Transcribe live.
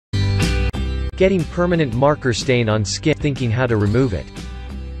getting permanent marker stain on skin, thinking how to remove it.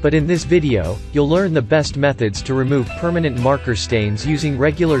 But in this video, you'll learn the best methods to remove permanent marker stains using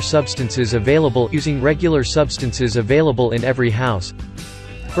regular substances available in every house.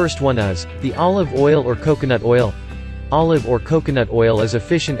 First one is the olive oil or coconut oil. Olive or coconut oil is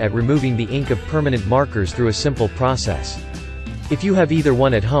efficient at removing the ink of permanent markers through a simple process. If you have either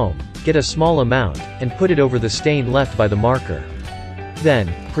one at home, get a small amount, and put it over the stain left by the marker.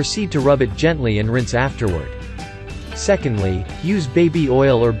 Then, proceed to rub it gently and rinse afterward. Secondly, use baby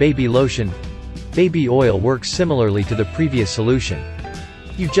oil or baby lotion. Baby oil works similarly to the previous solution.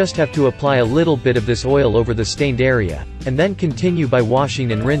 You just have to apply a little bit of this oil over the stained area, and then continue by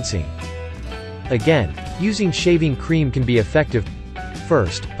washing and rinsing. Again, using shaving cream can be effective.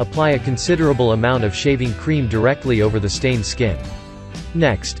 First, apply a considerable amount of shaving cream directly over the stained skin.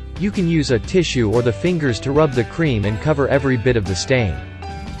 Next, you can use a tissue or the fingers to rub the cream and cover every bit of the stain.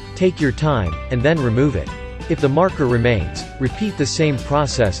 Take your time, and then remove it. If the marker remains, repeat the same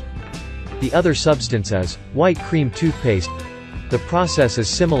process. The other substance is white cream toothpaste. The process is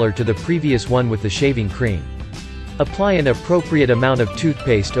similar to the previous one with the shaving cream. Apply an appropriate amount of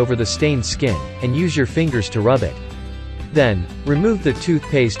toothpaste over the stained skin, and use your fingers to rub it. Then, remove the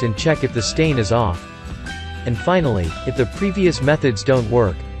toothpaste and check if the stain is off. And finally, if the previous methods don't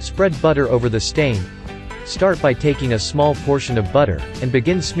work, spread butter over the stain. Start by taking a small portion of butter, and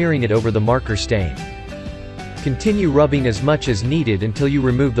begin smearing it over the marker stain. Continue rubbing as much as needed until you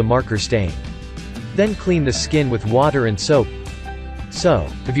remove the marker stain. Then clean the skin with water and soap. So,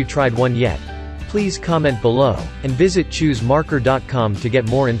 have you tried one yet? Please comment below, and visit choosemarker.com to get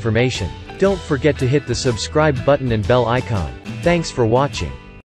more information. Don't forget to hit the subscribe button and bell icon. Thanks for watching.